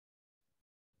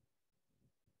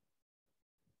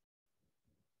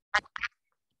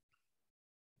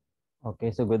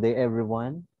Okay, so good day,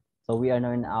 everyone. So we are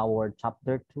now in our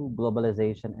chapter 2,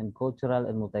 Globalization and Cultural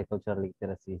and Multicultural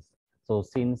Literacies. So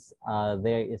since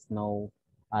there is a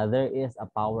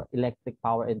electric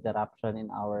power interruption in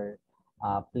our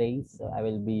place, so I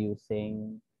will be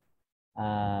using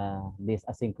this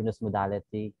asynchronous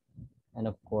modality. And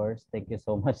of course, thank you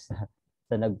so much sa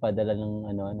nagpadala ng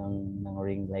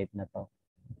ring light na to.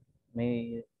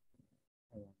 May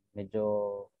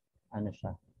medyo ano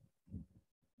siya,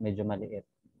 medyo maliit.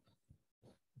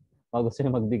 Baka gusto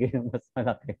niyo magbigay ng mas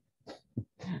malaki.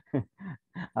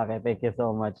 Okay, thank you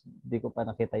so much. Hindi ko pa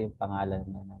nakita yung pangalan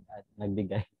na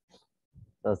nagbigay.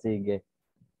 So, sige.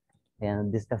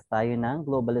 Ayan, discuss tayo ng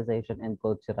globalization and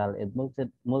cultural and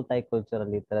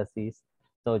multicultural literacies.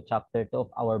 So, chapter 2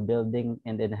 of our building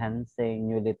and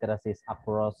enhancing new literacies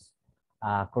across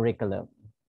curriculum.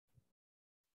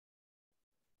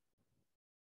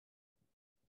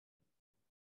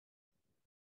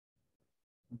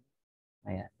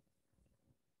 Ayan.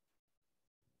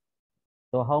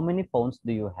 So, how many phones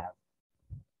do you have?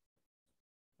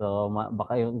 So,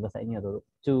 baka yung iba sa inyo,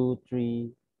 2,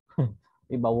 3,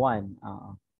 iba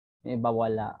 1. Iba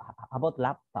wala. How about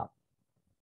laptop?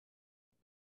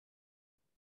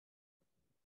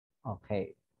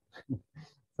 Okay.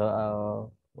 So,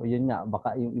 yun nga,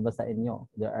 baka yung iba sa inyo,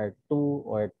 there are 2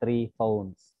 or 3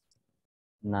 phones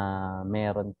na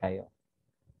meron kayo.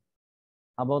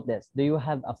 How about this? Do you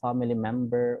have a family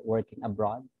member working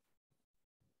abroad?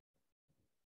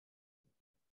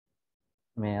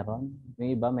 Meron.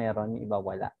 Yung iba meron, yung iba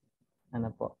wala. Ano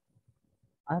po?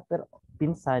 Pero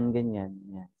pinsan, ganyan.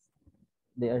 Yes.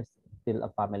 They are still a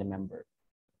family member.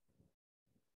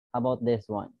 How about this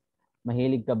one?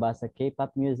 Mahilig ka ba sa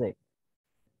K-pop music?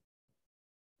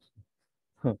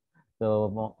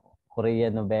 So,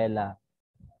 Korean novela.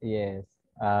 Yes.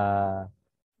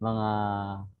 Mga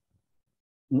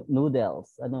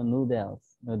noodles. Ano?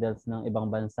 Noodles. Noodles ng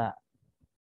ibang bansa.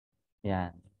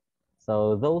 Yan.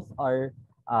 So,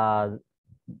 uh,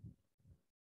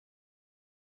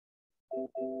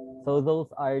 those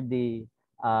are the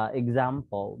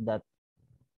example that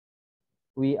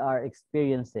we are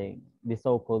experiencing the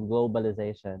so-called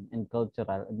globalization and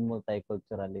cultural and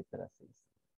multicultural literacies.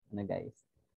 Ano guys?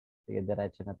 Sige,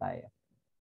 diretso na tayo.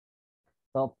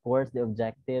 So of course, the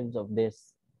objectives of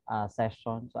this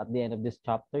session, so at the end of this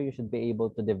chapter, you should be able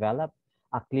to develop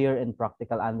a clear and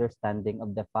practical understanding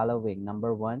of the following.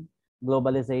 Number one,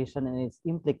 globalization and its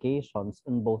implications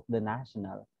on both the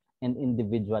national and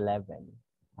individual level.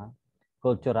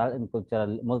 Cultural and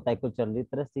multicultural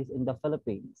literacies in the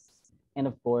Philippines. And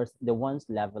of course, the one's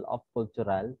level of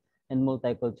cultural and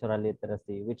multicultural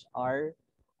literacy, which are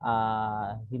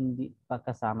hindi pa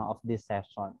kasama of this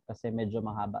session kasi medyo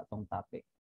mahaba tong topic.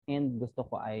 And gusto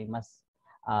ko ay mas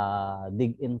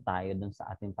dig in tayo dun sa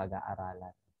ating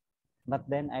pag-aaralan. But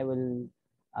then I will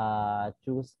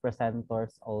choose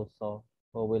presenters also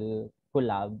who will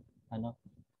collab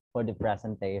for the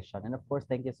presentation. And of course,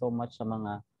 thank you so much sa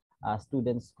mga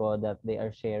students ko that they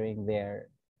are sharing their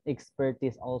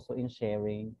expertise also in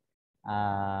sharing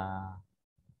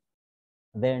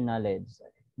their knowledge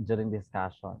during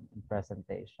discussion and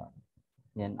presentation.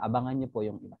 Yan, abangan niyo po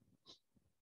yung iba.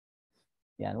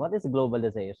 Yan, what is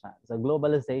globalization? So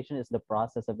globalization is the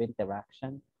process of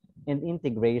interaction and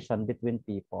integration between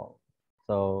people.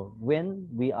 So when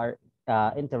we are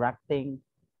interacting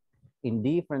in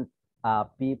different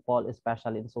people,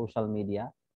 especially in social media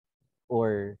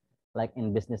or like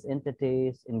in business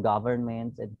entities, in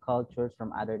governments and cultures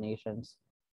from other nations.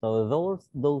 So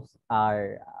those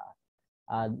are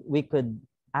we could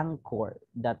anchor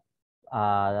that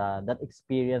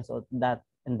experience or that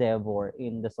endeavor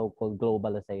in the so-called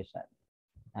globalization.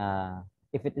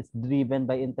 If it is driven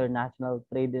by international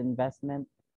trade investment,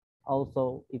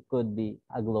 also it could be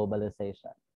a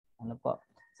globalization. Ano po?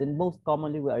 So most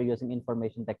commonly, we are using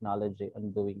information technology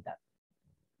on doing that.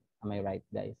 Am I right,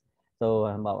 guys? So,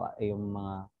 halimbawa, yung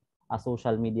mga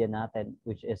social media natin,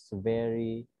 which is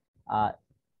very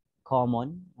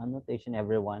common, notation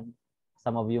everyone.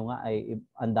 Some of you nga ay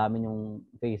ang dami yung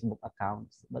Facebook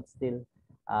accounts, but still,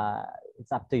 it's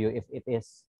up to you if it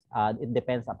is, it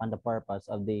depends upon the purpose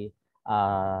of the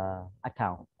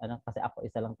account. Kasi ako,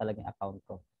 isa lang talagang account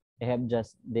ko. I have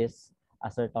just this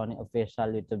certain official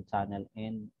YouTube channel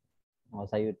in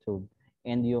sa YouTube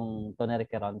and yung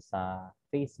Tonericaron sa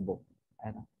Facebook.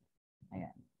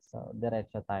 Ayan. So,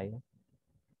 diretso tayo.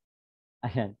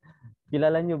 Ayan.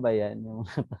 Kilala nyo ba yan? Yung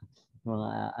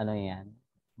mga ano yan?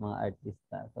 Mga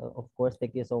artista. So, of course,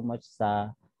 thank you so much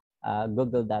sa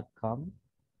google.com.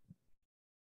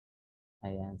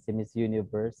 Ayan. Si Miss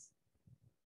Universe.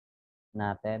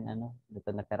 natin, dito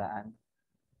nakaraan.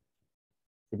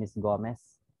 Si Miss Gomez.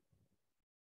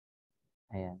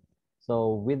 Ayan.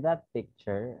 So, with that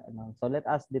picture, so let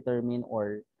us determine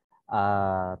or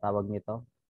tawag nito,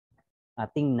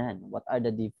 tingnan what are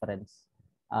the difference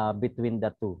between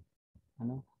the two.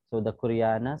 So the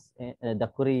the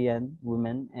Korean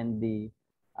women and the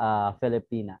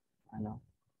Filipina.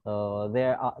 So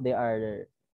they are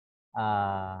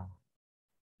uh,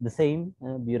 the same,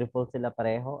 beautiful sila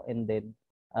pareho, and then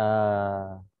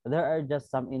there are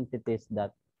just some entities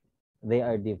that they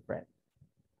are different.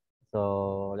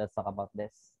 So let's talk about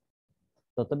this.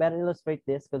 So to better illustrate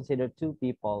this, consider two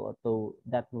people or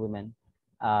that women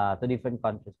to different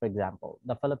countries. For example,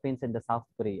 the Philippines and the South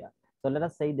Korea. So let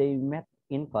us say they met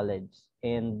in college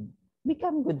and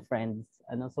become good friends.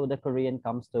 So the Korean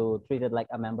comes to treat it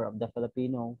like a member of the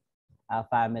Filipino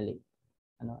family.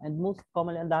 And most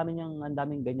commonly, ang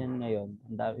daming ganyan ngayon.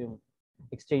 Ang dami yung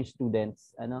exchange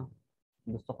students.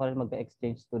 Gusto ko rin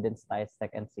mag-exchange students tayo sa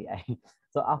Tech NCI.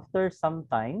 So after some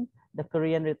time, the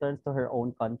Korean returns to her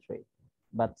own country.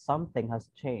 But something has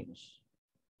changed.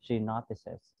 She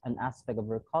notices an aspect of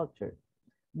her culture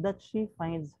that she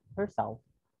finds herself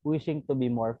wishing to be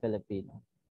more Filipino.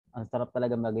 Ang sarap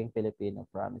talaga maging Filipino,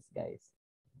 promise guys.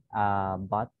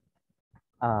 But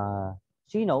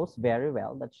she knows very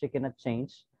well that she cannot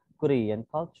change Korean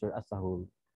culture as a whole.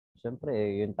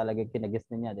 Siyempre, yun talaga kinagis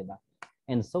niya, di ba?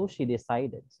 And so she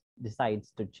decides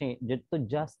to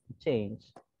just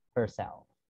change herself.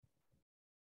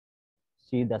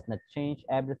 She does not change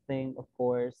everything, of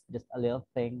course, just a little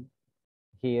thing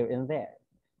here and there.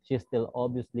 She's still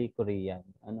obviously Korean.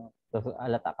 So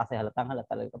halatang-halata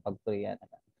talaga kapag Korean.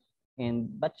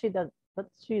 But she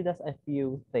does a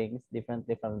few things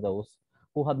differently from those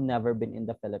who have never been in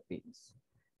the Philippines.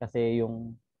 Kasi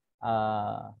yung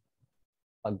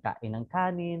pagkain ng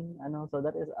kanin, so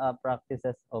that is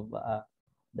practices of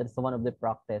that's one of the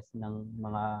practice ng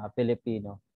mga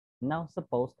Filipino. Now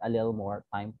suppose a little more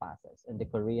time passes and the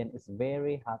Korean is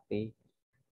very happy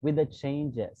with the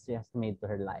changes she has made to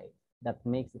her life that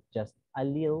makes it just a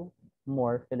little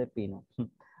more Filipino.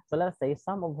 So let's say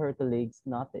some of her colleagues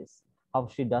notice how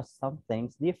she does some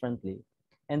things differently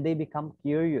and they become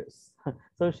curious.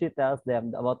 So she tells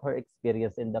them about her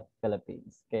experience in the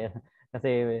Philippines.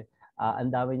 Kasi ang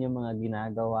dami yung mga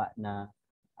ginagawa na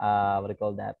what do you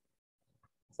call that?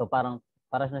 So parang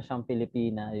para na siyang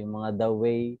Pilipina, yung mga the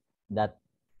way that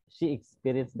she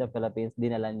experienced the Philippines,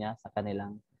 dinala niya sa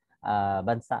kanilang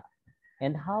bansa.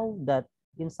 And how that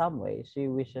in some way she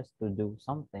wishes to do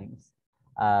some things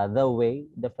the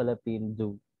way the Philippines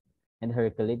do. And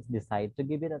her colleagues decide to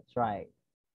give it a try.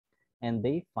 And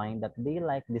they find that they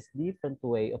like this different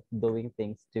way of doing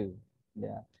things too.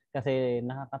 Yeah. Kasi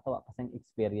nakakatawa kasing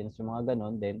experience yung mga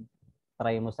ganon, then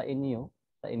try mo sa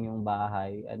inyong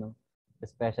bahay,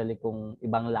 especially kung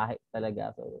ibang lahi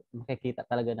talaga. So makikita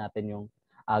talaga natin yung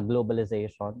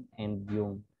globalization and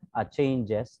yung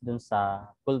changes dun sa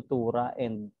kultura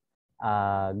and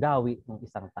gawi ng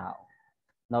isang tao.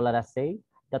 Now let us say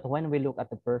that when we look at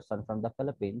the person from the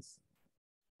Philippines,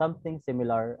 something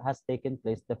similar has taken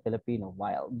place to Filipino.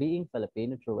 While being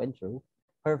Filipino true and true,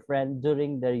 her friend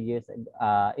during their years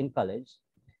in college,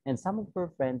 and some of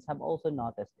her friends have also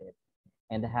noticed it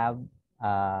and have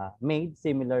made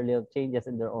similar little changes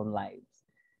in their own lives.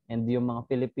 And yung mga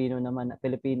Filipina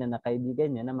na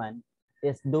kaibigan niya naman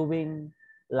is doing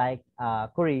like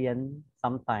Korean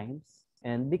sometimes.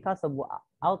 And because of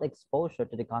out exposure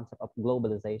to the concept of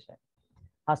globalization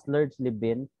has largely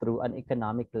been through an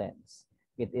economic lens.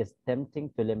 It is tempting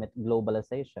to limit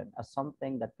globalization as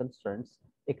something that concerns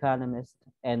economists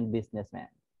and businessmen.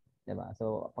 Diba?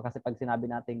 So, kasi pag sinabi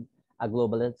nating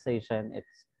globalization,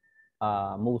 it's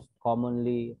most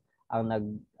commonly ang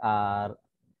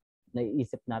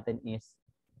naiisip natin is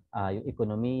yung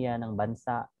ekonomiya ng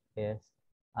bansa is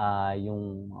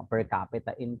yung per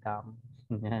capita income.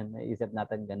 Yan, naiisip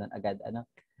natin ganun agad.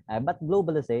 But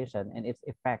globalization and its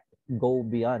effect go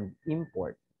beyond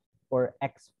import or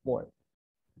export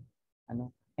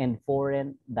and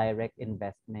foreign direct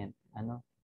investment.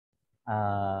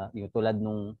 Yung tulad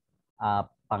nung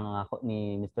pangako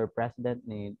ni Mr. President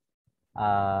ni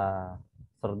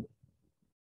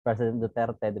President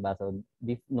Duterte, di ba? So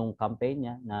nung campaign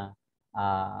niya na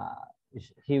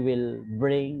he will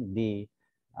bring the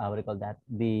what do you call that?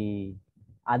 The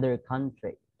other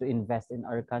country to invest in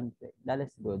our country. That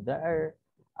is good. There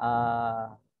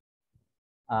are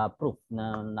proof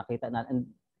na nakita natin.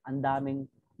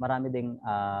 Marami ding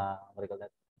what do you call that?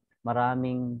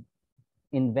 Maraming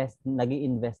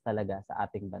nag-i-invest talaga sa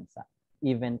ating bansa,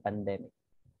 even pandemic.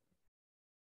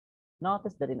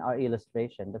 Notice that in our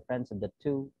illustration, the friends of the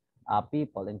two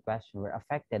people in question were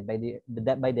affected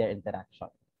by their interaction,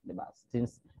 'di ba?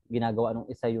 Since ginagawa nung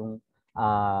isa yung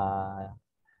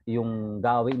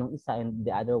gawin nung isa and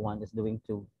the other one is doing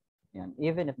too. Yan.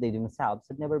 Even if they themselves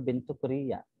had never been to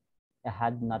Korea,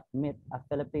 had not met a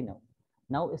Filipino,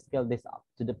 now scale this up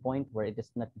to the point where it is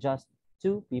not just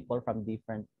two people from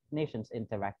different nations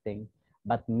interacting,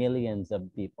 but millions of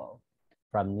people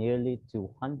from nearly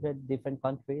 200 different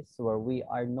countries where we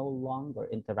are no longer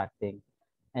interacting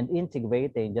and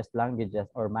integrating just languages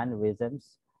or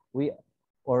mannerisms, we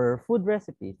or food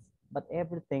recipes, but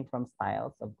everything from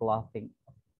styles of clothing,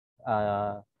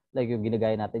 like yung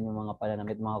ginagaya natin yung mga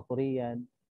pananamit mga Korean,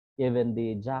 even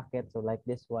the jacket, so like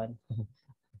this one,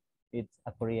 it's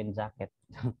a Korean jacket.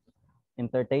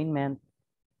 Entertainment,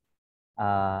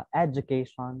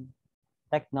 education,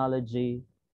 technology,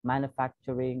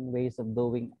 manufacturing, ways of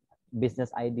doing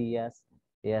business ideas.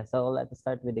 Yeah, so let's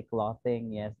start with the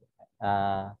clothing. Yes,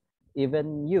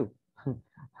 even you,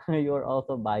 you're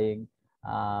also buying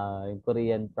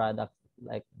Korean products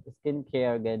like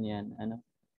skincare, ganyan, ano,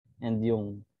 and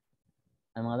yung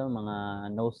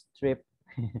mga nose strip,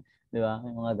 di ba?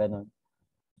 Yung mga ganun.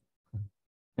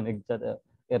 Nag-chat,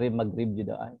 mag-review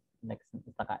daw. Ay, next,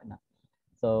 taka na.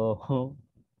 So,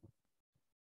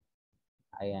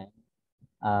 ayan.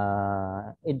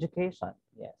 Education,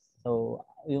 yes. So,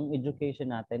 yung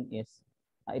education natin is,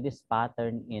 it is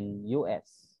patterned in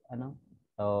US, ano?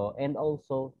 So, and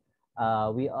also,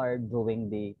 we are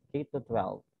doing the K to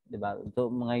 12, di ba?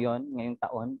 So, ngayong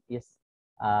taon is,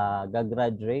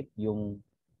 gagraduate yung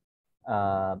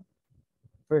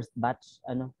first batch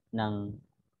ano ng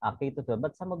K to 12,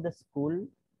 but some of the school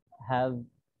have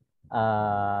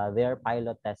their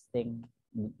pilot testing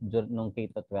nung K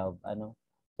to 12 ano,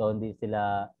 so hindi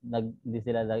sila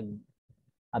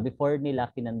before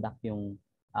nila kinandak yung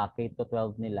K to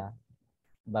 12 nila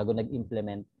bago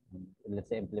nag-implement, let's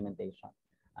say implementation,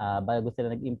 bago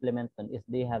sila nag-implement nun is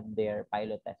they have their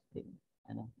pilot testing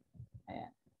ano. Ayan.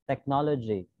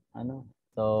 Technology ano,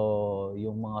 so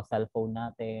yung mga cellphone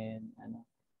natin ano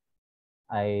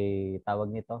ay tawag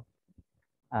nito,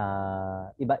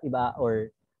 iba-iba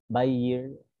or by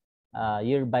year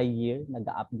by year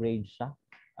nag-upgrade siya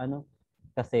ano,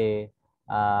 kasi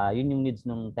yun yung needs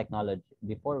ng technology.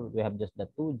 Before we have just the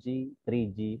 2G,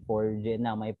 3G, 4G,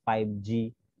 now may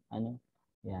 5G ano.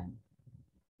 Yan.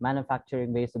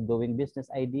 Manufacturing, ways of doing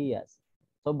business ideas.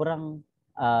 Sobrang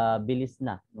bilis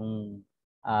na nung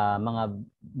mga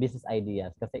business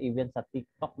ideas, kasi even sa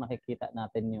TikTok nakikita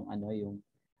natin yung ano yung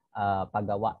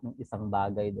paggawa ng isang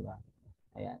bagay, di ba?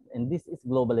 Ayan. And this is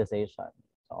globalization.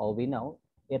 So all we know,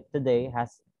 it today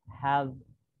have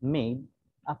made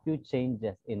a few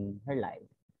changes in her life,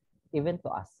 even to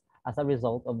us, as a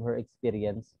result of her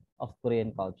experience of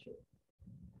Korean culture.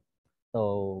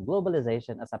 So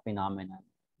globalization as a phenomenon,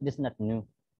 it is not new,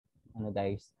 ano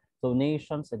guys. So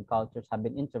nations and cultures have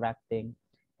been interacting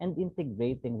and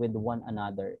integrating with one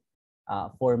another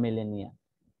for millennia.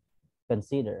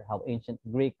 Consider how ancient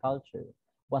Greek culture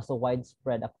was so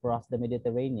widespread across the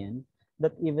Mediterranean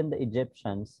that even the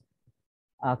Egyptians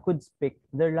could speak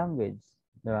their language,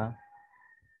 di ba?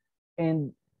 And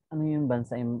ano yung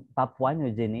bansa in Papua New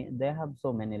Guinea, they have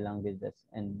so many languages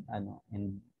and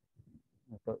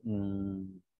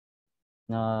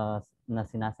na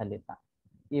sinasalita.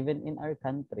 Even in our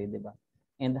country, di ba?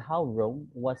 And how Rome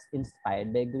was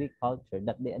inspired by Greek culture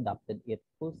that they adopted it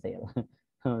wholesale.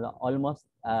 Almost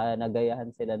nagayahan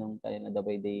sila nung kanina the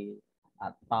way they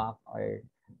talk or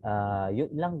yung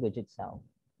language itself.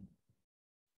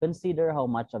 Consider how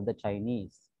much of the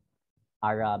Chinese,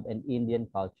 Arab, and Indian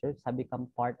cultures have become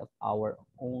part of our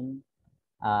own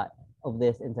of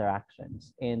these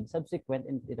interactions, and subsequent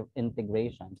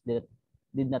integrations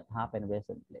did not happen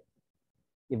recently.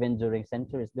 Even during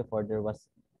centuries before, there was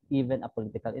even a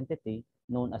political entity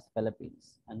known as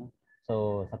Philippines. Ano?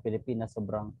 So sa Pilipinas,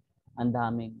 sobrang ang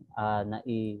daming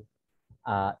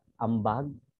ambag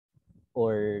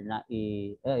or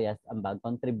ambag,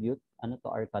 contribute ano to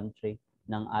our country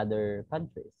ng other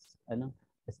countries. Ano?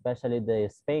 Especially the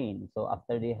Spain. So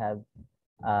after they have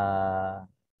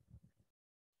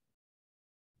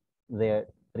their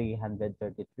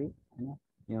 333 ano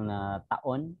yung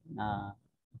taon na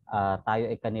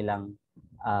tayo ay kanilang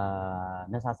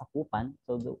nasasakupan,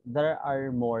 so there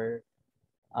are more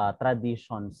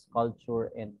traditions,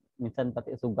 culture, and minsan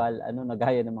pati sugal ano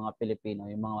nagaya ng mga Pilipino,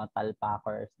 yung mga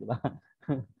talpakers, di ba?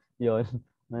 Yun,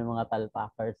 may mga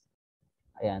talpakers.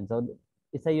 Ayan, so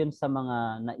isa yun sa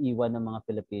mga naiwan ng mga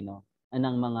Pilipino,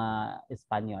 ng mga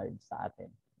Spaniards sa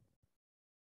atin.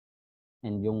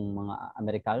 And yung mga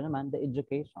Amerikano naman, the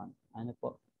education. Ano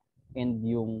po? And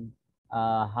yung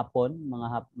Hapon,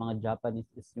 mga Japanese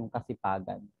is yung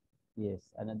kasipagan. Yes,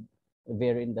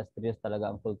 very industrious talaga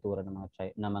ang kultura ng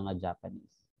mga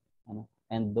Japanese.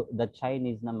 And the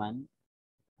Chinese naman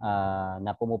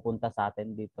na pumupunta sa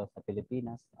atin dito sa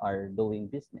Pilipinas are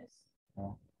doing business.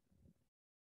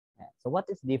 So what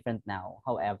is different now?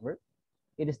 However,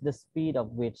 it is the speed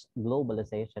of which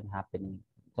globalization happening.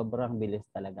 Sobrang bilis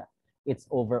talaga. Its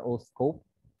overall scope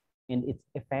and its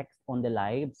effects on the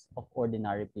lives of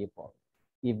ordinary people.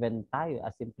 Even tayo,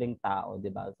 as simpleng tao,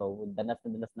 di ba? So, danas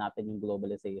na danas natin yung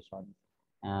globalization.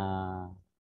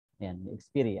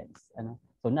 Experience.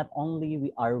 So, not only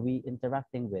are we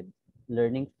interacting with,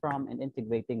 learning from, and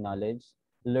integrating knowledge,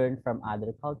 learn from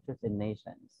other cultures and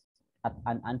nations at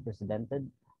an unprecedented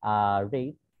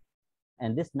rate.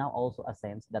 And this now also a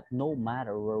sense that no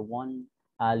matter where one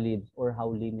lives or how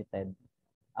limited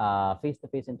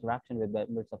face-to-face interaction with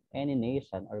members of any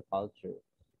nation or culture,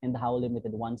 and how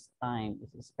limited one's time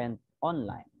is spent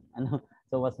online.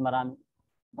 So mas marami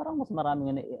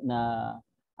na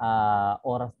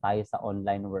oras tayo sa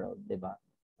online world, 'di ba?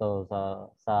 So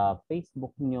sa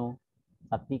Facebook nyo,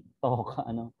 sa TikTok,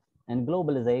 and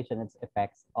globalization, its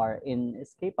effects are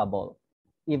inescapable.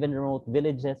 Even remote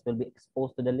villages will be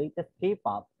exposed to the latest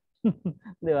K-pop.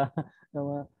 Di ba?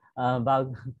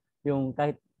 Yung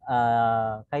kahit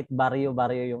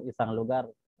baryo-baryo yung isang lugar,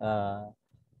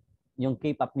 yung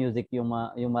K-pop music yung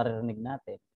maririnig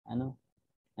natin.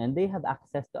 And they have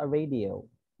access to a radio.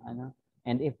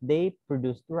 And if they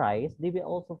produced rice, they will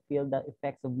also feel the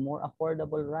effects of more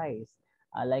affordable rice,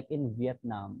 like in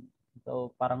Vietnam.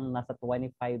 So parang nasa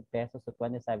 25 pesos to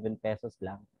 27 pesos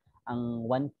lang ang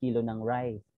 1 kilo ng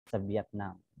rice sa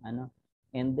Vietnam.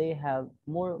 And they have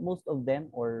most of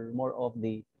them or more of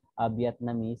the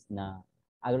Vietnamese na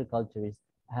agriculturists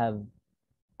have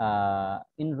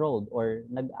enrolled or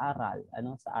nag-aral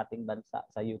sa ating bansa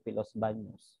sa UP Los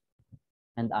Baños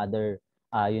and other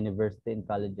university and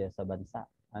colleges sa bansa.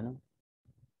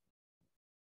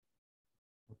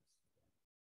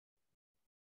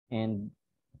 And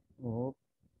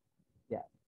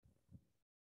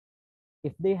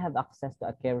if they have access to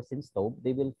a kerosene stove, they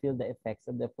will feel the effects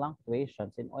of the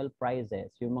fluctuations in oil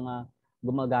prices. Yung mga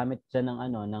gumagamit dyan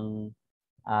ng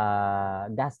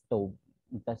gas stove.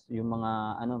 Tapos yung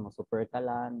mga super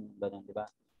kalan, ganun, di ba?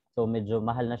 So medyo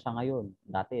mahal na siya ngayon.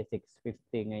 Dati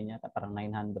 650, ngayon yata parang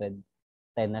 910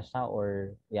 na siya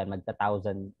or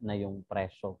magta-1,000 na yung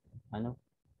presyo.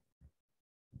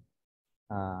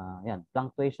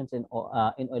 Fluctuations in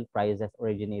oil prices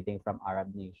originating from Arab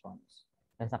nations.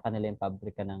 Sa kanila yung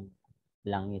pabrika ng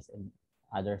langis and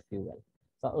other fuel.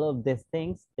 So all of these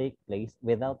things take place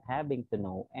without having to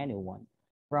know anyone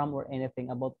from or anything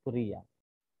about Korea,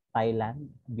 Thailand,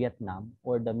 Vietnam,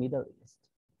 or the Middle East.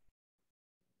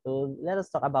 So let us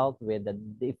talk about with the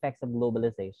effects of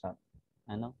globalization.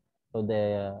 So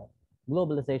the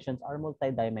globalizations are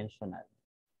multidimensional.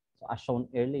 So as shown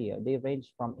earlier, they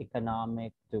range from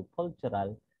economic to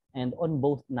cultural and on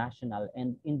both national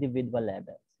and individual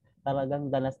levels. Talagang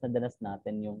danas na danas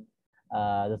natin yung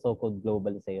the so-called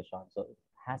globalization. So it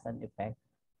has an effect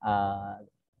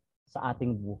sa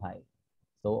ating buhay.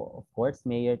 So of course,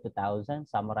 Mayer 2000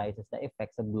 summarizes the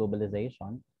effects of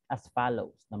globalization as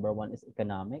follows. Number 1 is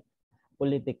economic,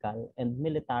 political, and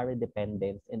military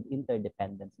dependence and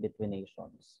interdependence between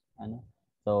nations.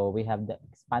 So we have the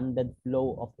expanded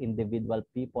flow of individual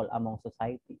people among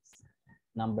societies.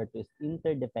 Number 2 is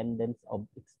interdependence of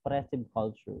expressive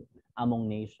culture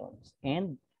among nations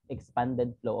and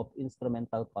expanded flow of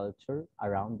instrumental culture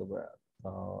around the world.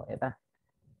 So, ito,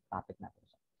 topic natin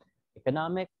siya.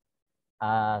 Economic,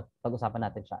 pag-usapan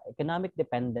natin siya. Economic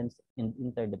dependence and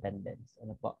interdependence.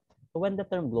 So, when the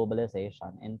term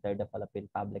globalization entered the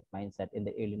Philippine public mindset in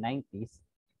the early 90s,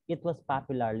 it was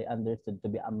popularly understood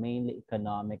to be a mainly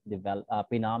economic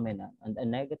phenomenon and a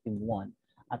negative one.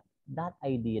 That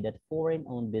idea that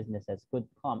foreign-owned businesses could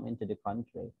come into the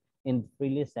country and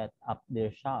freely set up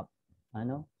their shop,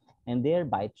 and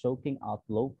thereby choking out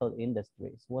local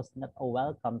industries was not a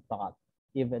welcome thought,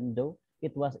 even though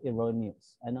it was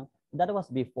erroneous. That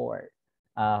was before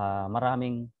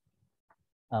maraming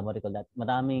what do you call that?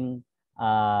 Maraming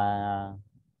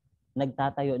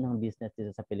nagtatayo ng business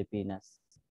dito sa Pilipinas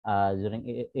during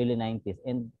early 90s,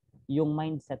 and yung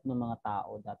mindset ng mga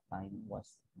tao that time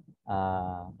was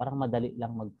parang madali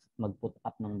lang mag-put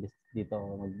up ng business dito,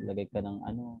 maglagay ka ng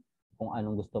kung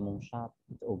anong gusto mong shop,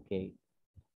 it's okay.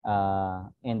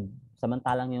 And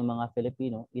samantalang yung mga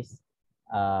Filipino is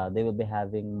they will be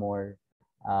having more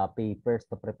papers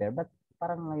to prepare, but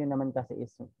parang ngayon naman kasi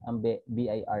is ang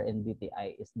BIR and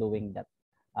DTI is doing that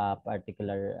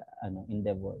particular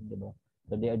endeavor, di ba?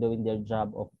 So they are doing their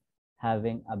job of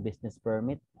having a business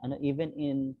permit, even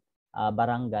in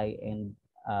barangay and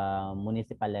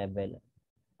municipal level,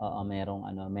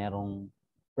 merong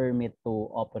permit to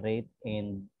operate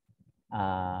and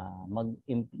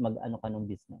mag ano ka ng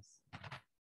business.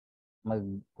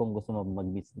 Kung gusto mo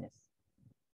mag-business.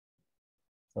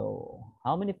 So,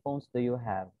 how many phones do you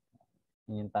have?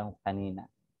 Yun yung tanong kanina.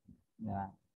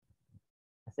 Diba?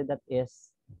 Kasi that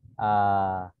is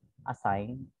a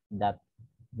sign that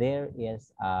there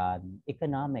is an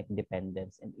economic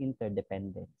dependence and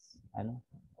interdependence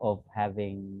of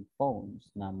having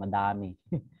phones na madami.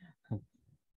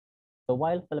 So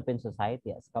while Philippine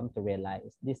society has come to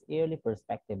realize this early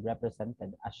perspective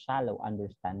represented a shallow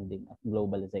understanding of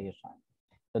globalization.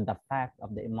 So the fact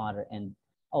of the modern and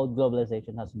old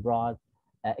globalization has brought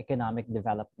economic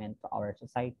development to our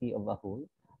society of a whole,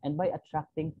 and by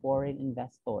attracting foreign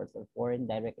investors or foreign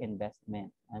direct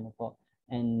investment,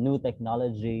 and new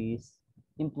technologies,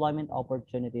 employment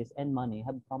opportunities, and money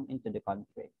have come into the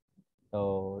country.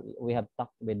 So we have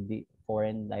talked with the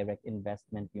foreign direct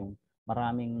investment, yung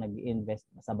maraming nag-invest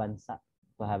sa bansa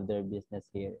to have their business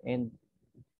here. And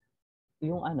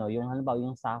yung halimbawa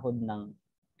yung sahod ng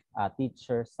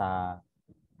teacher sa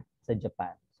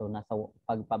Japan. So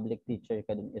pag public teacher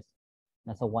ka dun is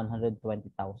nasa 120,000,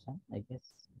 I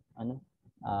guess.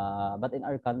 But in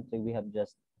our country we have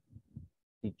just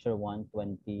teacher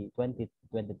 120,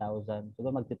 20,000.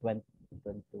 Siguro magti 20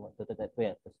 21 to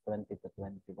 20 to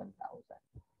 21,000.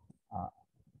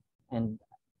 And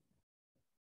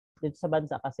dito sa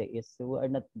bansa kasi is we are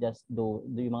not just do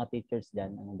yung mga teachers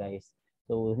diyan, guys.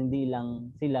 So hindi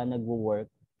lang sila nagwo-work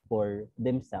for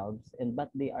themselves but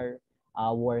they are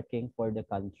working for the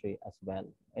country as well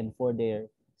and for their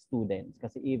students,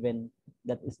 kasi even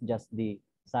that is just the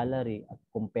salary at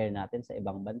compare natin sa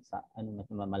ibang bansa, mas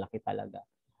malaki talaga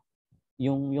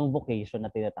yung vocation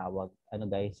na tinatawag,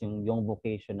 guys, yung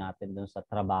vocation natin dun sa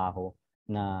trabaho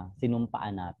na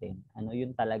sinumpaan natin.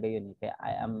 Yun talaga yun. Kaya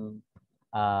I am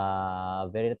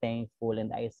very thankful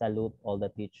and I salute all the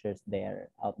teachers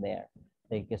out there.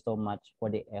 Thank you so much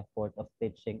for the effort of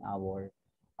teaching our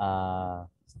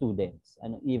students.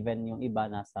 Even yung iba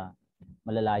nasa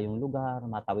malalayong lugar,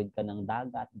 matawid ka ng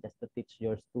dagat just to teach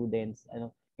your students.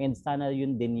 And sana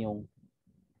yun din yung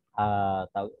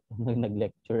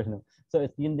nag-lecture. So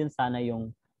yun din sana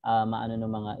yung maano ng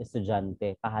mga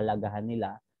estudyante, kahalagahan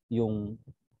nila yung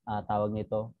tawag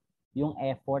nito, yung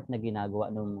effort na ginagawa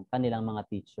ng kanilang mga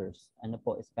teachers.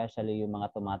 Especially yung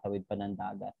mga tumatawid pa ng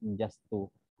dagat just to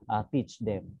teach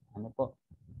them.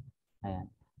 Ayan.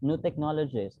 New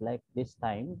technologies like this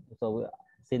time. So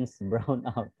since brown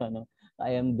out,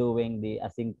 I am doing the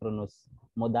asynchronous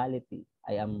modality.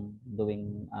 I am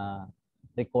doing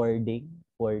recording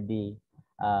for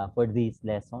this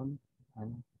lesson.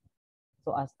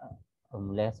 So as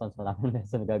lessons, wala akong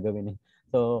lesson gagawin.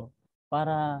 So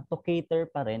para to cater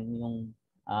pa rin yung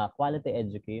quality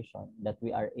education that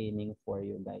we are aiming for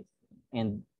you guys.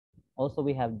 And also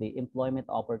we have the employment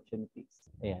opportunities.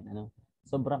 Ayan,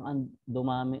 sobrang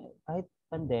dumami, kahit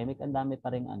pandemic, ang dami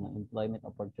pa rin employment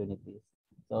opportunities.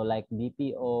 So like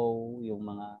BPO, yung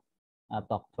mga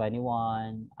Talk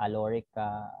 21,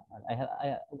 Alorica.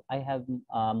 I have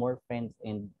more friends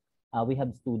and we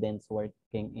have students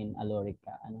working in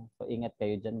Alorica. So ingat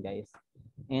kayo dyan, guys.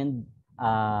 And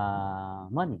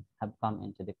money have come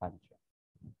into the country.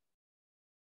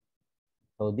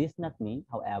 So this not mean,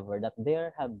 however, that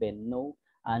there have been no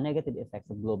negative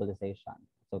effects of globalization.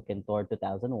 So Cantor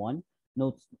 2001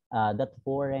 notes that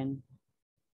foreign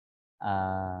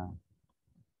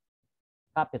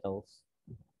capitals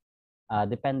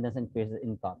dependence increases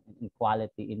income and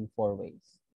inequality in 4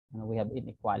 ways. We have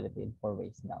inequality in 4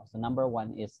 ways now. So number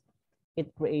 1 is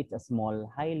it creates a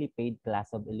small, highly paid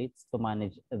class of elites to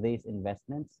manage these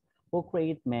investments who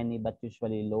create many but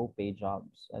usually low-paid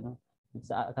jobs.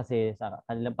 Kasi sa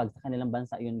kanilang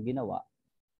bansa yun ginawa,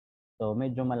 so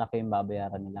medyo malaki yung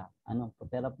babayaran nila.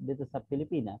 Pero dito sa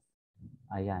Pilipinas,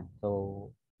 ayan.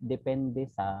 So depende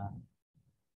sa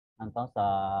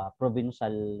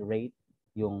provincial rate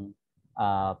yung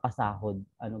pasahod,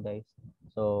 guys.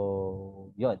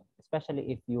 So yun,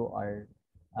 especially if you are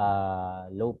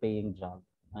low paying job,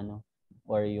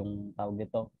 or yung tawag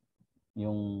dito,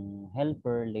 yung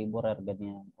helper, laborer,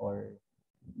 ganyan, or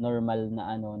normal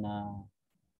na na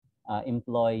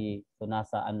employee, so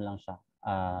nasa lang siya,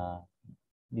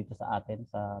 dito sa atin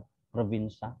sa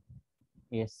probinsya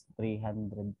is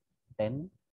 310,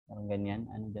 parang ganyan,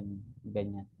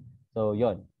 ganyan. So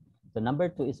yun. So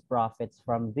number 2 is profits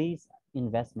from these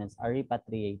investments are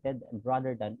repatriated and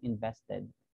rather than invested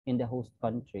in the host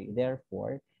country,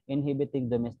 therefore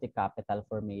inhibiting domestic capital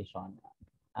formation.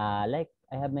 Like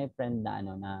I have my friend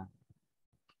na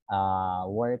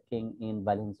working in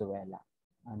Valenzuela.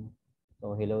 Ano,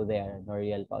 so hello there,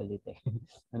 Noriel Paulite.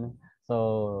 ano,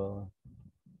 so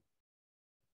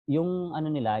yung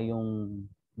nila, yung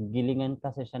gilingan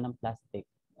kasi siya ng plastic.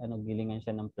 Gilingan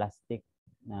siya ng plastic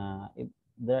na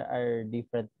there are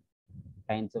different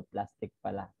kinds of plastic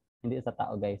pala. Hindi sa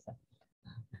tao, guys.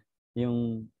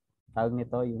 Yung tawag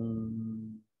nito,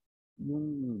 yung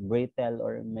brittle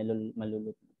or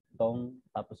malulutong,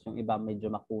 tapos yung iba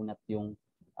medyo makunat yung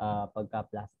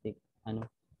pagka-plastic.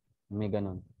 May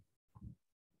ganun.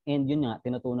 And yun nga,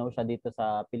 tinutunaw siya dito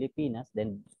sa Pilipinas,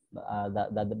 then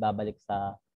babalik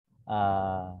sa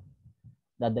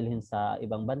dadalhin sa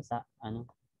ibang bansa,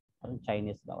 parang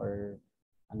Chinese ba or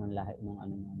anong lahi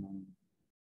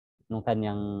nung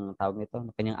kanyang tawag nito,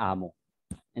 ng kanyang amo.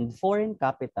 And foreign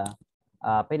capital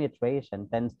penetration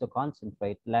tends to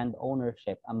concentrate land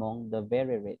ownership among the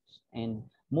very rich, and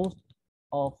most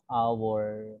of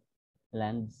our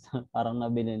lands parang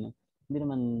nabili hindi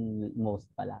naman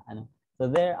most pala so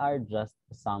there are just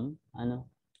some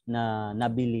na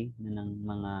nabili na ng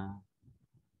mga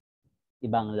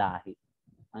ibang lahi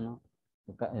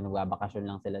nagbabakasyon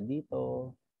lang sila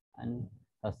dito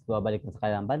tapos babalik sa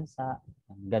kanilang bansa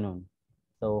ganun.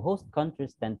 So host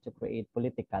countries tend to create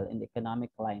political and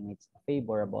economic climates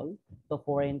favorable to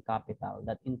foreign capital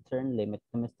that in turn limit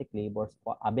domestic labor's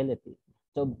ability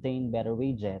to obtain better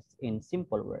wages. In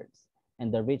simple words, and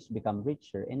the rich become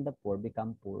richer and the poor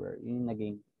become poorer. Yung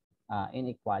naging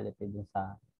inequality dun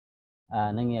sa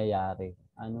nangyayari.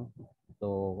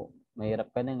 So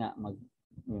mahirap ka na nga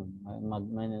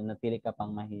manatili ka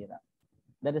pang mahirap.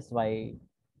 That is why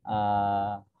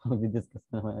discuss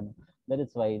naman that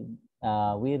is why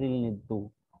we really need to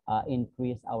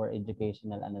increase our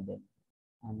educational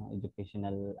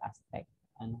educational aspect.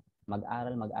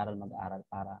 Mag-aral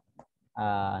para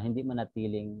hindi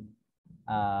manatiling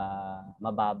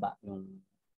mababa yung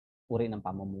uri ng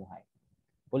pamumuhay.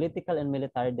 Political and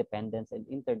military dependence and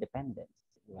interdependence.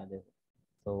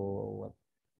 So, what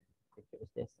picture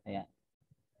is this? Ayan.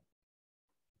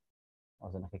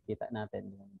 So nakikita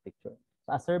natin yung picture.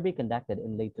 So a survey conducted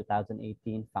in late 2018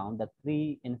 found that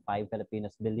 3 in 5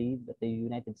 Filipinos believe that the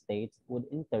United States would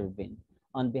intervene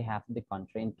on behalf of the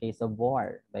country in case of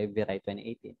war by July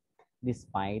 2018.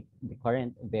 Despite the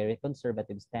current very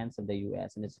conservative stance of the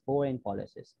U.S. and its foreign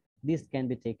policies, this can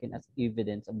be taken as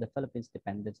evidence of the Philippines'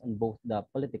 dependence on both the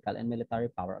political and military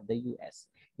power of the U.S.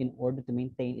 in order to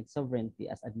maintain its sovereignty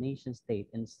as a nation-state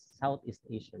in Southeast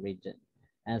Asia region.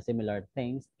 And similar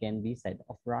things can be said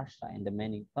of Russia and the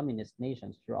many communist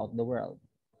nations throughout the world.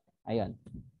 Ayun.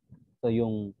 So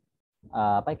yung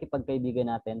pakikipagkaibigan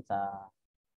natin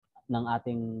ng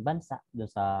ating bansa do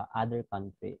sa other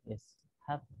country is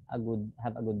have a good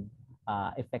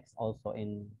effects also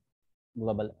in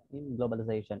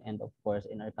globalization and of course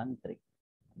in our country,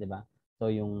 'di ba?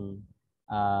 So yung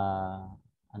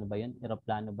ano ba 'yun?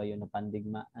 Eroplano ba 'yun ng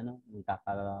pandigma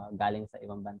kakagaling sa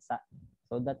ibang bansa.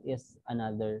 So that is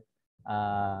another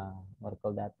what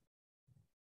call that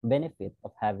benefit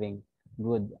of having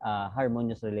good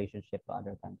harmonious relationship to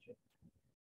other countries.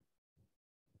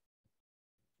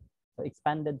 So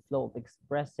expanded flow of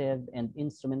expressive and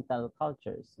instrumental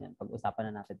cultures. Yan,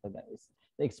 pag-usapan na natin to guys.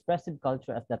 The expressive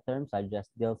culture, as the term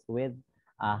suggests, deals with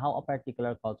how a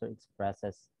particular culture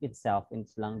expresses itself in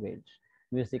its language,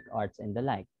 music, arts, and the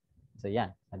like. So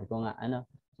yan, sabi ko nga,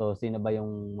 so sino ba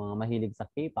yung mga mahilig sa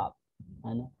K-pop?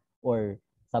 Or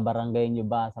sa barangay nyo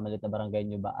ba, sa maliit na barangay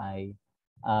nyo ba ay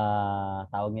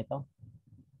tawag nito?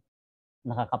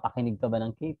 Nakakapakinig ka ba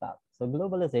ng K-pop? So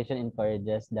globalization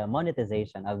encourages the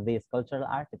monetization of these cultural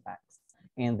artifacts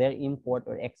and their import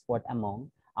or export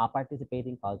among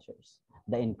participating cultures.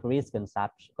 The increased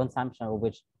consumption of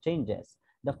which changes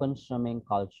the consuming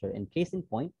culture. In case in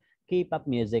point, K-pop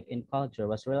music and culture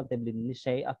was relatively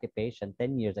niche occupation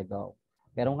 10 years ago.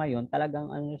 Pero ngayon, talagang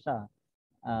siya,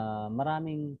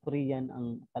 maraming Korean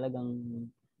ang talagang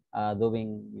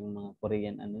doing yung mga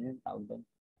Korean, yung tawag doon?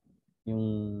 Yung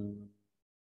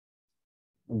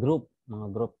mga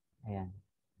group, ayan,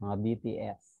 mga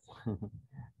BTS.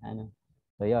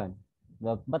 So yun.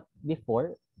 But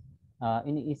before,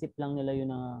 iniisip lang nila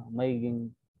yun na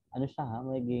magiging,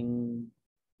 magiging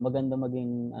maganda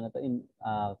maging,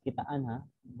 kitaan ha.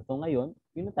 So ngayon,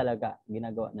 yun na talaga,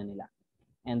 ginagawa na nila.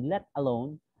 And let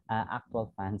alone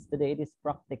actual fans. Today, it is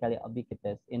practically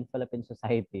ubiquitous in Philippine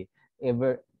society.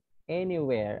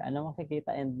 Anywhere,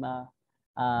 makikita and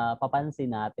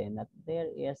papansin natin that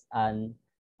there is an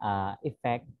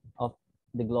effect of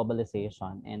the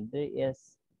globalization and there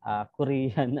is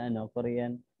Korean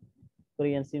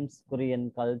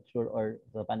Korean culture or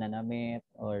sa pananamit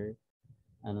or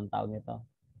anong tawag nito?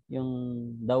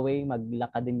 Yung the way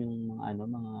maglakad din yung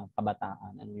mga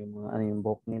kabataan, yung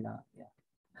buhok nila. Yeah.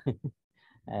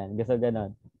 And gusto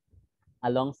ganon.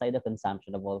 Alongside the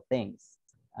consumption of all things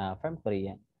from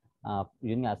Korean.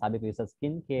 Yun nga, sabi ko sa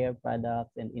skincare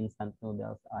products and instant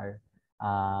noodles are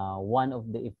one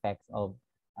of the effects of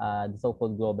the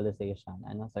so-called globalization.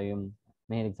 So yung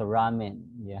mahilig sa ramen.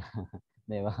 Yeah.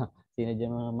 Di ba? Sino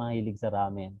dyan mga mahilig sa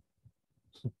ramen?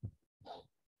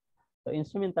 So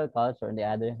instrumental culture, on the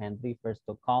other hand, refers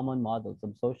to common models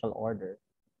of social order.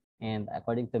 And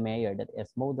according to Mayer, that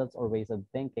is models or ways of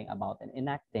thinking about and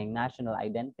enacting national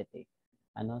identity.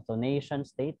 So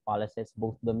nation-state policies,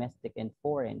 both domestic and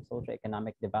foreign,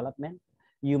 socioeconomic development,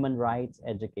 human rights,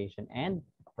 education, and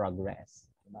progress.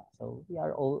 So we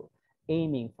are all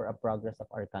aiming for a progress of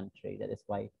our country. That is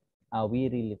why we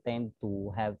really tend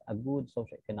to have a good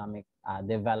socioeconomic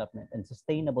development and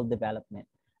sustainable development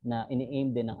na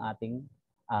ini-aim din ng ating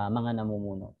mga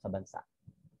namumuno sa bansa.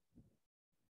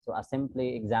 So a simple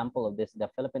example of this, the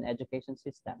Philippine education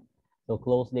system, so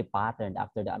closely patterned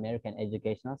after the American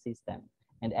educational system,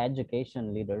 and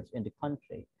education leaders in the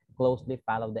country closely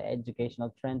follow the educational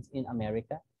trends in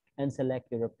America and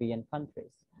select European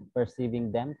countries,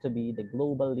 perceiving them to be the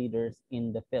global leaders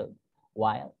in the field,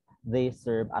 while they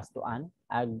serve as to an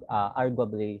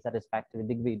arguably satisfactory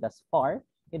degree. Thus far,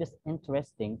 it is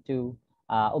interesting to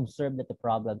observe that the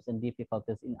problems and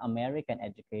difficulties in American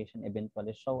education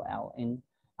eventually show out in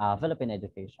Philippine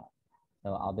education.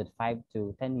 So, albeit 5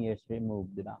 to 10 years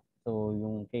removed, di ba? So,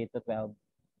 yung K-12,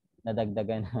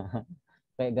 nadagdagan na.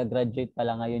 Kaya gagraduate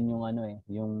pala ngayon yung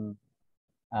yung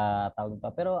tawag pa.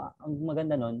 Pero ang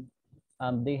maganda nun,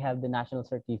 they have the national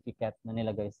certificate na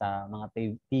nilagay sa mga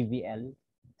TVL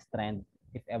strand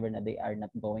if ever na they are not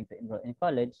going to enroll in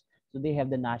college. So, they have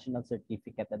the national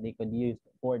certificate that they could use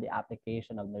for the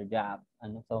application of their job.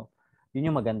 So,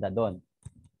 yun yung maganda doon.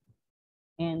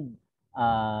 And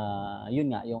yun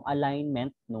nga, yung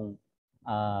alignment nung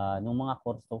mga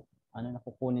kurso na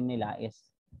kukunin nila is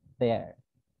there.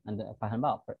 And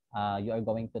halimbawa, you are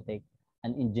going to take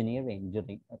an engineering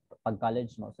during pag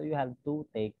college mo. So you have to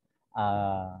take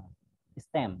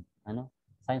STEM,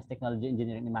 science, technology,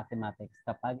 engineering, and mathematics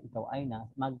kapag ikaw ay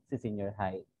mag-senior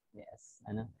high. Yes,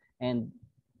 And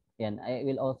yan, I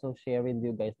will also share with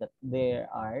you guys that there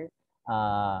are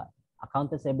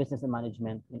accountancy, business and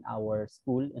management in our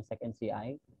school in second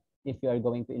CI. If you are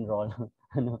going to enroll,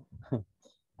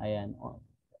 ayan,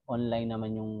 online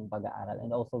naman yung pag-aaral. And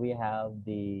also we have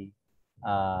the,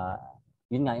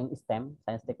 yun nga, yung STEM,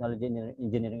 Science, Technology,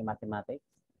 Engineering, and Mathematics,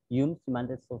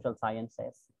 Humanities, Social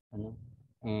Sciences, and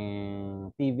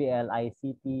TVL,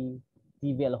 ICT,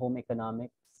 TVL, Home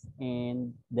Economics,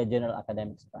 and the General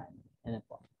Academic Strand.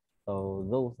 So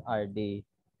those are the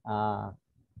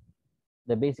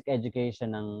basic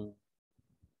education ng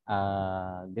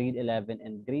grade 11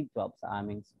 and grade 12 sa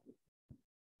aming school.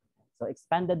 So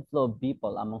expanded flow of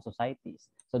people among societies.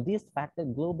 So this fact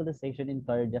that globalization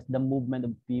encourages the movement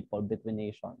of people between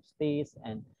nations, states,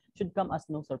 and should come as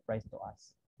no surprise to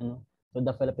us. So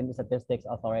the Philippine Statistics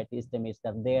Authority estimates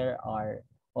that there were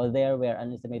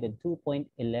an estimated 2.16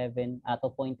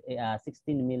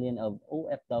 million of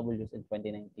OFWs in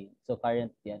 2019. So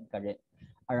current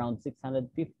around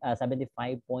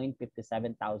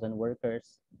 675,57,000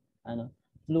 workers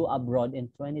flew abroad in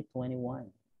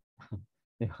 2021.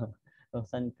 So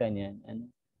saan ka niyan?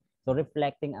 So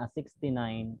reflecting a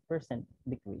 69%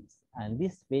 decrease. And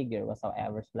this figure was,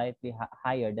 however, slightly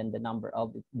higher than the number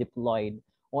of deployed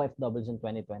OFWs in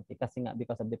 2020 kasi nga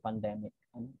because of the pandemic.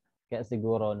 Kaya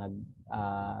siguro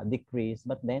nag-decrease.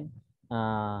 But then,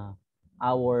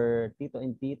 our tito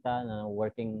and tita na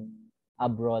working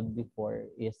abroad before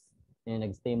is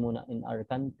nag-stay muna in our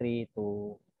country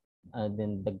to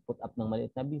then nag-put up ng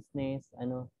maliit na business,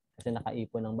 kasi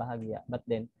nakaipon ng bahagya. But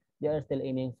then, they are still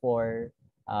aiming for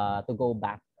to go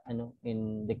back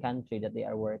in the country that they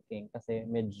are working kasi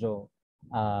medyo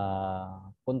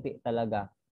kunti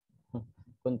talaga.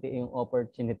 Kunti yung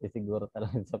opportunity siguro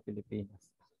talaga sa Pilipinas.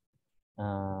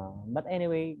 But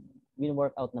anyway,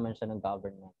 win-work out naman siya ng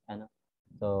government.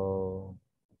 So,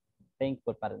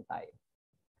 thankful pa rin tayo.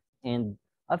 And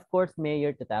of course,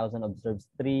 Mayor 2000 observes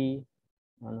 3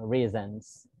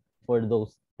 reasons for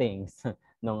those things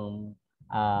ng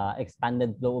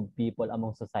expanded flow of people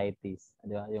among societies.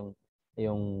 Di ba? Yung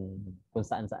kung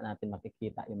saan-saan natin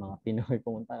makikita yung mga Pinoy.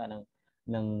 Pumunta ka ng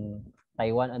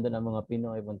Taiwan, andun ang mga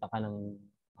Pinoy. Pumunta ka ng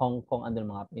Hong Kong, andun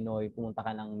ang mga Pinoy. Pumunta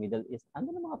ka ng Middle East,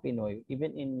 andun ang mga Pinoy. Even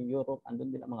in Europe,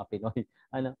 andun din ang mga Pinoy.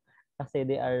 Kasi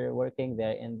they are working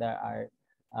there and there are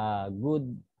good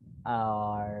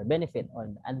or benefit or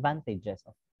advantages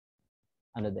of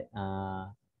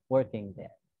working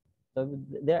there. So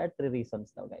there are three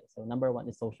reasons daw, guys. So number one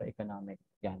is socio-economic.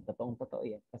 Yan, totoo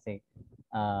yan. Kasi,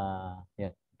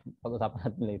 yan, pag-usapan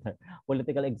natin later.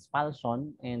 Political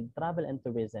expulsion and travel and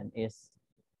tourism is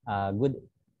are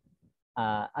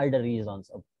the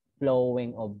reasons of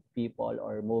flowing of people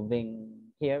or moving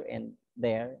here and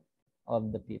there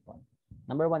of the people.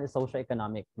 Number one is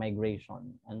socio-economic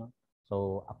migration.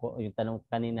 So ako, yung tanong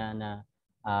kanina na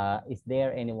is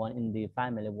there anyone in the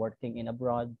family working in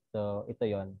abroad? So ito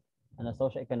yon.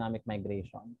 Socio-economic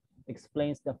migration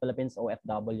explains the Philippines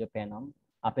OFW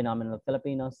phenomenon of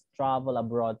Filipinos travel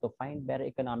abroad to find better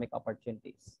economic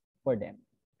opportunities for them.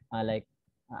 Like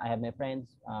I have my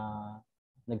friends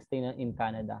nagstay na in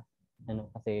Canada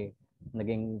kasi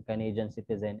naging Canadian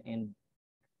citizen and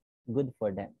good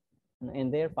for them and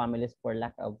their families for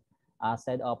lack of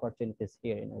said opportunities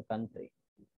here in our country.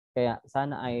 Kaya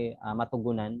sana ay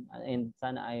matugunan and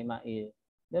sana ay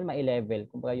ma-level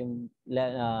kumbaga yung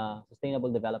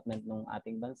sustainable development ng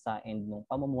ating bansa and ng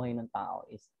pamumuhay ng tao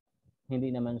is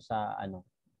hindi naman siya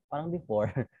parang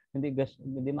before hindi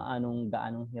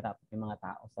gaanong hirap yung mga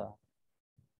tao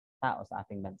sa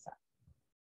ating bansa.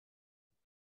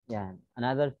 Yan.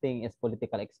 Another thing is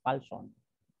political expulsion,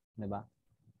 'di ba?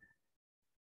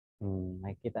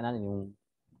 Nakikita natin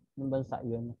yung bansa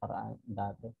yun nakaraan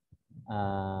dati.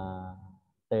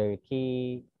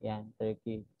 Turkey,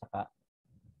 saka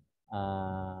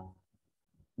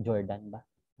Jordan ba?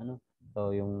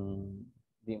 So yung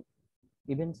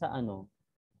even sa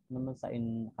naman sa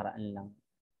nakaraan lang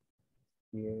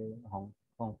here Hong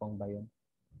Kong ba yun?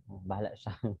 Bahala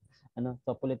siya.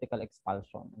 So political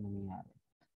expulsion ang nangyayari.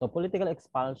 So political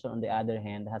expulsion, on the other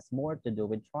hand, has more to do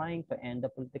with trying to end the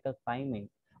political climate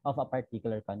of a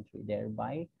particular country,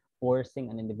 thereby forcing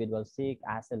an individual seek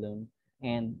asylum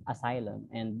and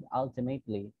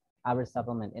ultimately a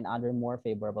resettlement in other more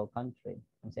favorable country.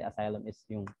 Kasi asylum is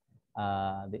yung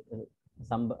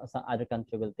some other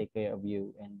country will take care of you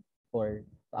and to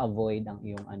avoid ang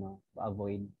iyong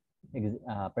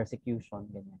persecution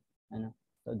ganyan.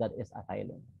 So that is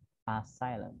asylum.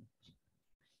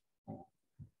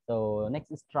 So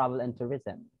next is travel and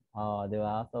tourism. Di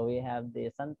ba? So we have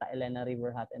the Santa Elena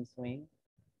River Hot and Swing.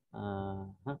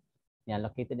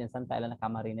 Located in Santa Elena,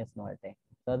 Camarines Norte.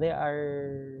 So there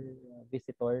are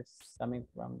visitors coming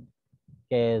from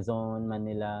Quezon,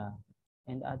 Manila,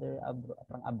 and other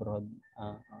abroad.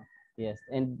 Yes,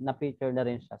 and na-feature na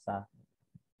rin siya sa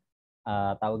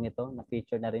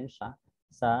na-feature na rin siya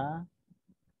sa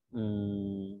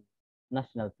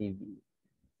national TV.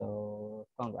 So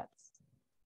congrats.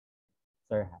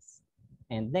 Sir has.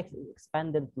 And next,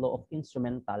 expanded flow of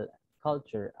instrumental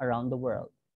culture around the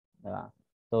world. Diba?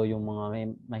 So yung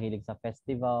mga mahilig sa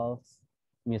festivals,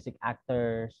 music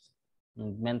actors,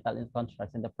 mental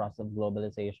constructs in the process of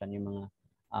globalization, yung mga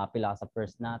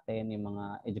philosophers natin, yung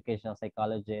mga educational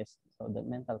psychologists, so the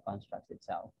mental constructs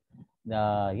itself.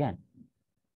 Yan.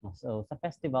 So sa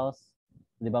festivals,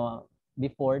 di ba,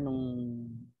 before nung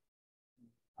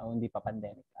hindi pa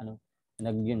pandemic,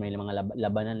 may mga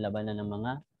labanan ng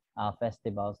mga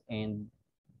festivals and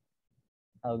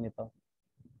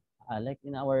like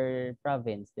in our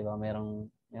province, 'di ba?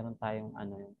 Meron tayong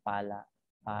yung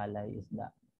palay isda.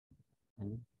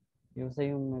 Yung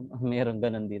meron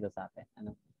ganun dito sa atin.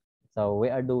 So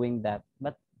we are doing that,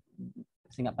 but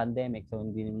kasi nga pandemic, so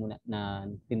hindi muna na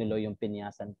tinuloy yung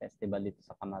Pinyasan Festival dito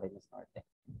sa Camarines Norte.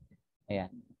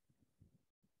 Ayan.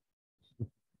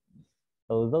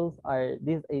 So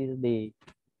this is the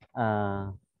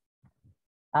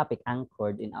topic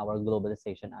anchored in our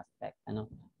globalization aspect.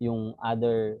 Yung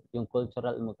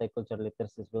cultural and multicultural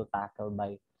literacies will tackle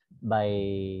by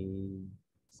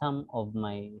some of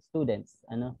my students.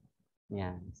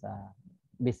 Yan sa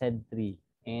BSED 3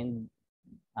 and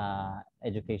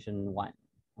Education 1.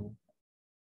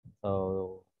 So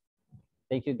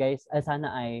thank you guys.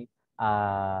 Sana ay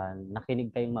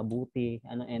nakinig kayong mabuti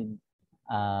and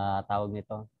tawag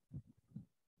nito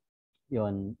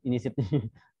yon inisip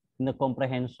na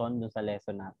comprehension dun sa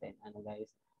lesson natin guys,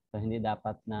 so hindi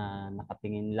dapat na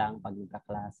nakatingin lang pag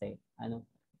nagkaklase,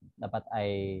 dapat ay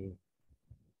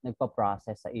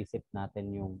nagpa-process sa isip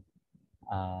natin yung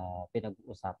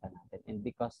pinag-uusapan natin, and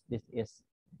because this is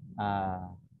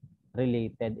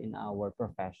related in our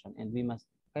profession and we must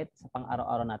kahit sa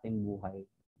pang-araw-araw nating buhay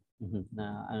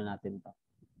na natin to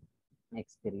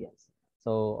experience.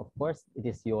 So of course it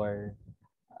is your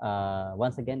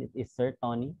once again it is Sir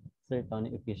Tony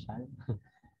official.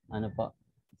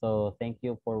 So thank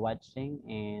you for watching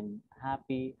and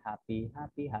happy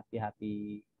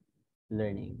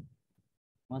learning.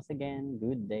 Once again,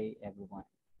 good day, everyone.